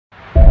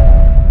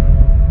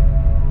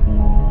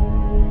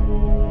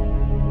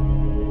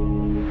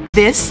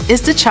This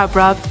is the Chub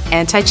Rub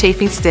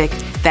Anti-Chafing Stick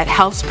that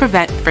helps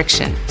prevent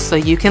friction so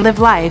you can live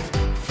life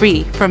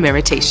free from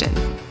irritation.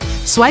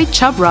 Swipe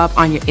Chub Rub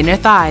on your inner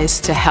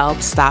thighs to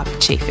help stop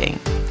chafing.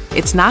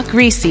 It's not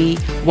greasy,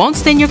 won't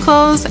stain your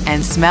clothes,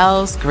 and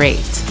smells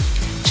great.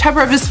 Chub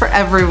Rub is for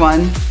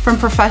everyone, from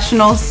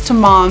professionals to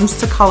moms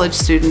to college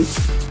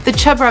students. The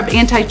Chub Rub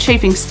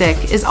Anti-Chafing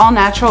Stick is all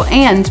natural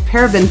and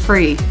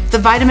paraben-free. The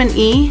vitamin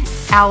E,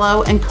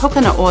 aloe, and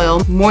coconut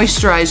oil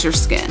moisturize your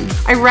skin.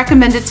 I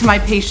recommend it to my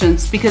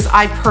patients because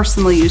I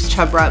personally use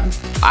Chub Rub.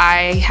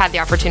 I had the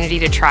opportunity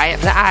to try it,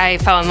 and I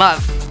fell in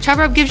love. Chub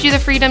Rub gives you the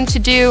freedom to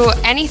do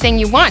anything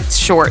you want.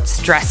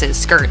 Shorts, dresses,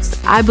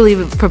 skirts. I believe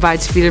it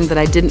provides freedom that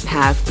I didn't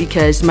have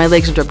because my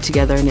legs would rub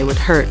together and it would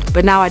hurt.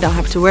 But now I don't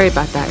have to worry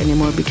about that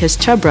anymore because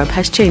Chub Rub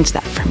has changed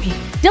that for me.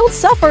 Don't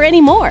suffer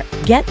anymore.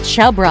 Get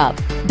Chub Rub.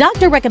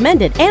 Doctor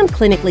recommended and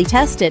clinically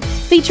tested.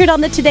 Featured on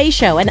the Today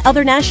Show and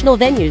other national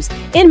venues,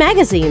 in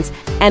magazines,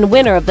 and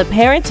winner of the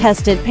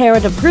parent-tested,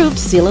 parent-approved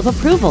seal of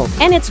approval.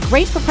 And it's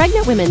great for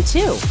pregnant women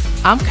too.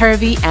 I'm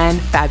curvy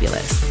and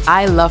fabulous.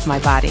 I love my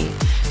body.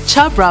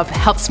 Chub Rub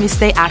helps me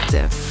stay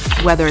active,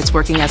 whether it's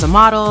working as a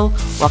model,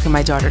 walking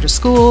my daughter to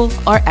school,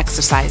 or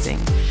exercising.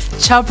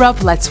 Chub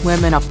Rub lets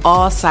women of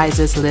all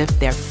sizes live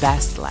their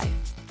best life.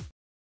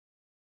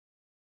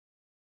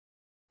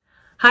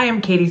 Hi,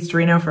 I'm Katie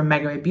Storino from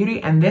Megababe Beauty,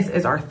 and this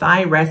is our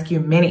Thigh Rescue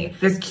Mini.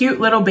 This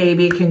cute little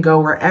baby can go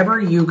wherever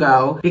you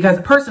go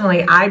because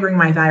personally, I bring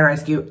my Thigh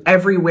Rescue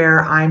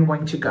everywhere I'm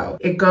going to go.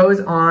 It goes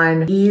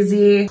on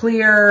easy,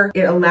 clear.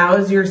 It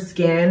allows your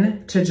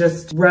skin to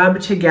just rub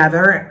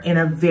together in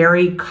a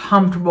very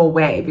comfortable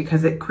way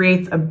because it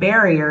creates a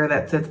barrier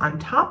that sits on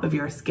top of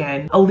your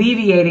skin,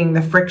 alleviating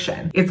the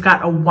friction. It's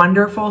got a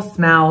wonderful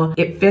smell.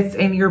 It fits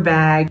in your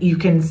bag. You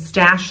can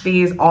stash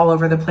these all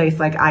over the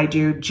place like I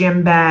do.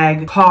 Gym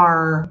bag,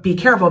 car. Be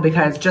careful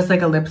because just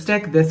like a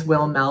lipstick, this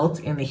will melt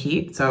in the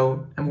heat,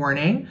 so I'm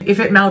warning. If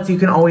it melts, you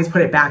can always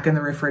put it back in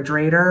the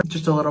refrigerator.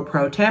 Just a little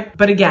pro tip.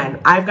 But again,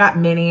 I've got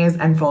minis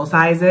and full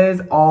sizes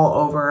all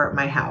over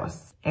my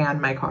house and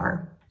my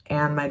car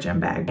and my gym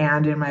bag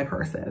and in my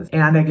purses,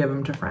 and I give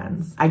them to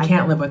friends. I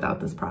can't live without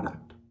this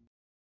product.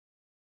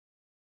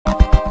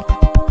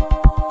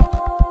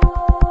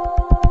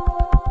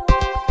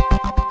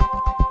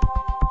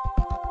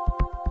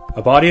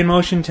 A body in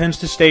motion tends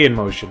to stay in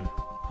motion,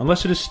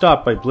 unless it is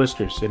stopped by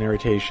blisters and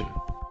irritation.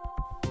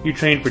 You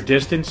train for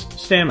distance,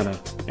 stamina,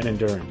 and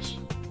endurance.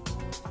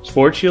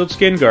 SportShield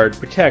Skin Guard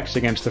protects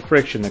against the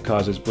friction that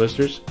causes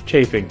blisters,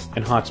 chafing,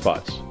 and hot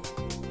spots.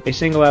 A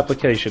single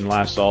application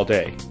lasts all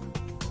day.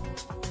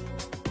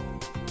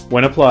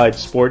 When applied,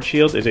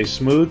 SportShield is a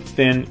smooth,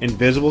 thin,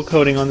 invisible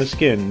coating on the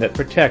skin that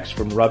protects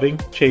from rubbing,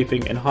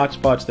 chafing, and hot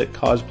spots that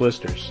cause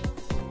blisters.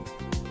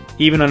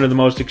 Even under the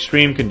most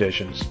extreme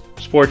conditions,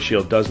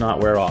 SportShield does not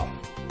wear off.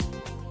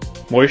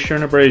 Moisture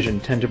and abrasion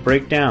tend to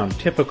break down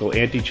typical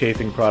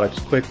anti-chafing products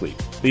quickly,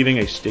 leaving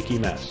a sticky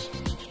mess.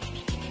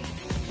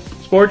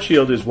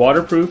 SportShield is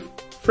waterproof,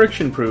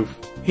 friction-proof,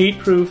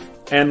 heat-proof,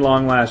 and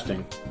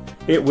long-lasting.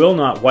 It will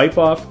not wipe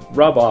off,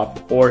 rub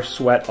off, or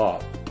sweat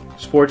off.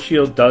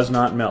 SportShield does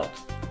not melt,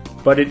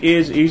 but it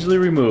is easily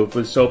removed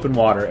with soap and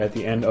water at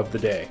the end of the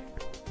day.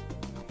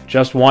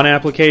 Just one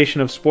application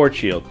of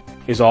SportShield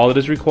is all that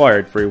is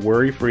required for a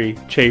worry-free,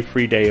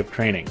 chafe-free day of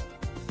training.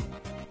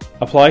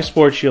 Apply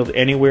SportShield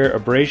anywhere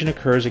abrasion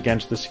occurs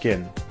against the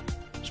skin.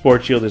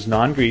 SportShield is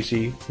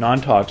non-greasy,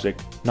 non-toxic,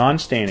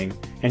 non-staining,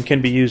 and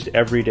can be used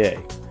every day.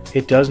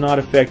 It does not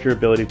affect your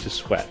ability to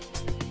sweat.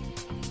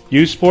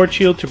 Use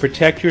SportShield to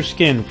protect your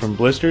skin from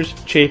blisters,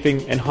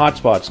 chafing, and hot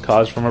spots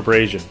caused from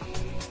abrasion.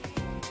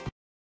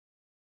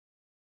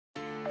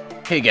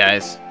 Hey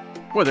guys,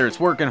 whether it's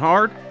working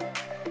hard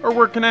or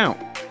working out,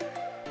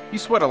 you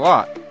sweat a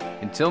lot,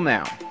 until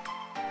now.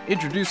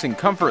 Introducing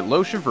Comfort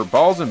Lotion for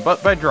Balls and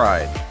Butt by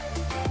Dried.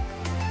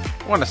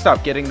 Want to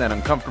stop getting that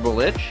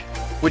uncomfortable itch?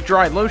 With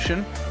Dried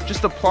Lotion,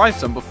 just apply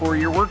some before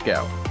your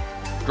workout.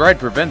 Dried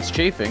prevents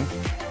chafing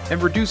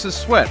and reduces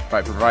sweat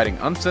by providing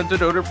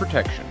unscented odor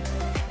protection.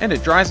 And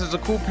it dries as a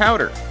cool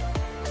powder,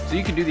 so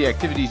you can do the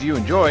activities you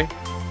enjoy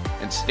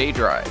and stay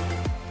dry.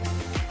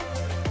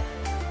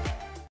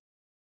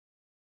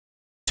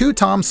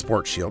 2-Tom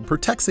SportShield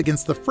protects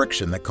against the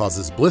friction that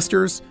causes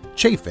blisters,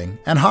 chafing,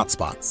 and hot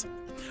spots.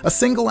 A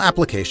single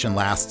application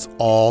lasts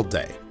all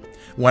day.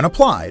 When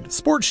applied,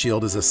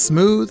 SportShield is a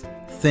smooth,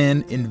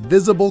 thin,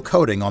 invisible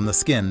coating on the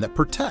skin that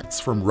protects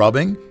from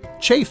rubbing,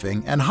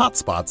 chafing, and hot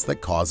spots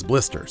that cause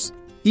blisters.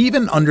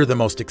 Even under the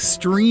most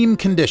extreme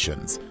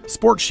conditions,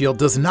 SportShield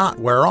does not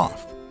wear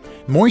off.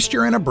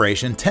 Moisture and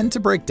abrasion tend to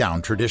break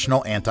down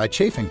traditional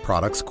anti-chafing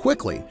products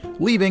quickly,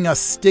 leaving a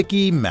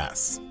sticky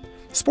mess.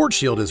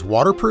 SportShield is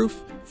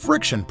waterproof,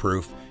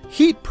 friction-proof,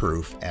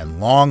 heat-proof, and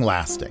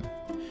long-lasting.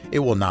 It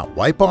will not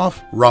wipe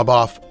off, rub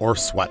off, or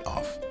sweat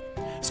off.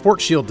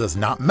 SportShield does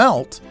not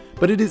melt,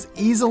 but it is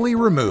easily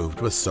removed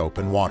with soap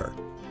and water.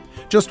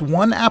 Just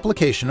one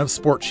application of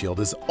SportShield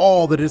is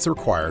all that is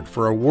required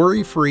for a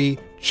worry-free,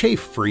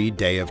 chafe-free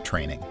day of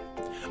training.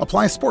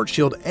 Apply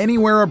SportShield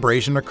anywhere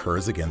abrasion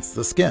occurs against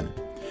the skin.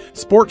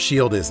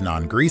 SportShield is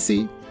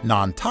non-greasy,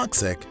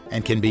 non-toxic,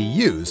 and can be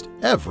used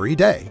every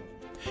day.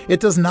 It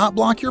does not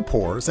block your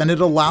pores and it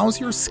allows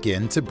your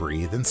skin to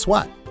breathe and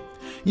sweat.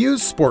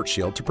 Use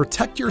SportShield to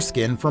protect your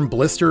skin from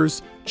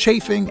blisters,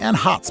 chafing, and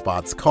hot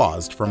spots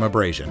caused from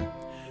abrasion.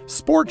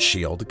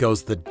 SportShield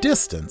goes the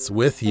distance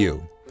with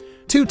you.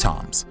 2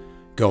 Toms.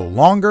 Go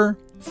longer,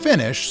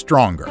 finish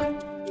stronger.